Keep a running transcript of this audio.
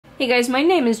Hey guys, my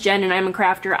name is Jen and I'm a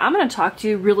crafter. I'm going to talk to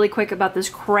you really quick about this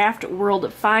Craft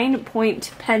World fine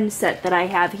point pen set that I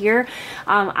have here.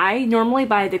 I normally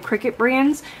buy the Cricut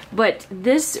brands, but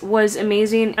this was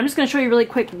amazing. I'm just going to show you really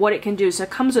quick what it can do. So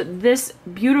it comes with this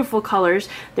beautiful colors.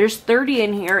 There's 30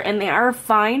 in here and they are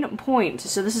fine point.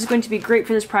 So this is going to be great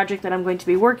for this project that I'm going to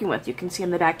be working with. You can see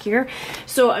on the back here.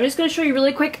 So I'm just going to show you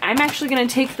really quick. I'm actually going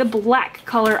to take the black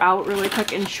color out really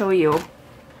quick and show you.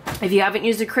 If you haven't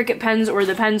used the Cricut pens or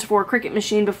the pens for Cricut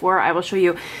machine before, I will show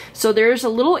you. So there's a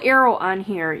little arrow on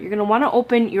here. You're going to want to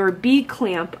open your B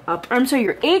clamp up,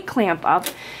 your A clamp up,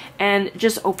 and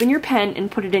just open your pen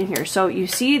and put it in here. So you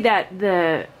see that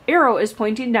the arrow is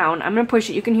pointing down. I'm going to push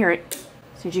it. You can hear it.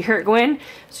 So did you hear it go in?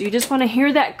 So you just want to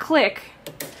hear that click,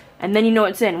 and then you know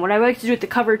it's in. What I like to do with the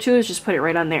cover too is just put it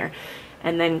right on there.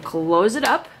 And then close it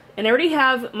up. And I already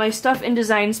have my stuff in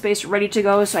Design Space ready to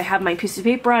go, so I have my piece of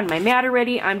paper on my mat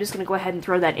already. I'm just going to go ahead and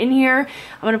throw that in here.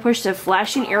 I'm going to push the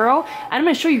flashing arrow, and I'm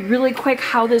going to show you really quick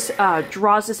how this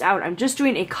draws this out. I'm just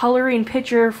doing a coloring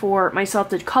picture for myself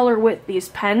to color with these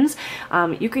pens.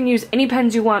 You can use any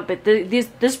pens you want, but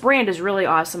this brand is really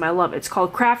awesome. I love it. It's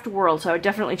called Craft World, so I would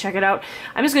definitely check it out.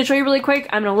 I'm just going to show you really quick.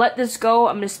 I'm going to let this go.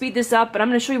 I'm going to speed this up, but I'm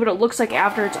going to show you what it looks like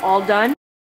after it's all done.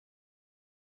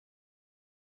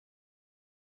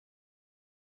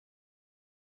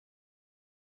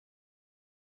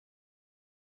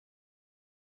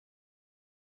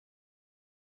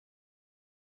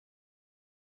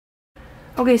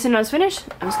 Okay, so now it's finished.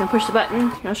 I'm just going to push the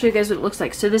button and I'll show you guys what it looks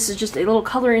like. So this is just a little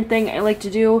coloring thing I like to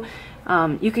do.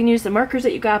 You can use the markers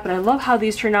that you got, but I love how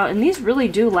these turn out, and these really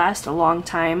do last a long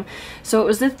time. So it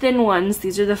was the thin ones,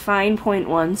 these are the fine point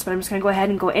ones, but I'm just going to go ahead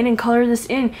and go in and color this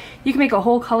in. You can make a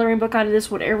whole coloring book out of this,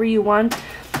 whatever you want.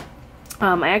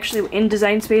 I actually, in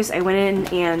Design Space, I went in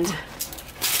and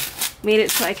made it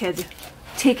so I could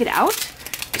take it out.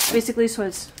 Basically, so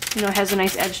it's, you know, it has a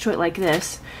nice edge to it like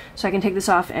this. So I can take this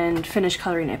off and finish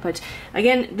coloring it. But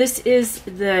again, this is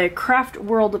the Craft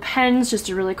World pens, just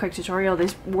a really quick tutorial. They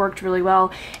worked really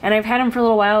well, and I've had them for a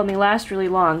little while and they last really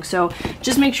long. So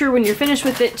just make sure when you're finished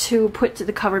with it to put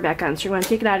the cover back on. So you're going to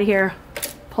take it out of here,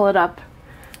 pull it up,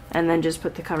 and then just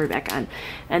put the cover back on.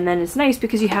 And then it's nice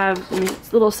because you have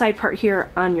this little side part here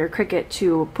on your Cricut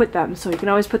to put them, so you can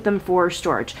always put them for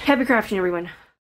storage. Happy crafting, everyone.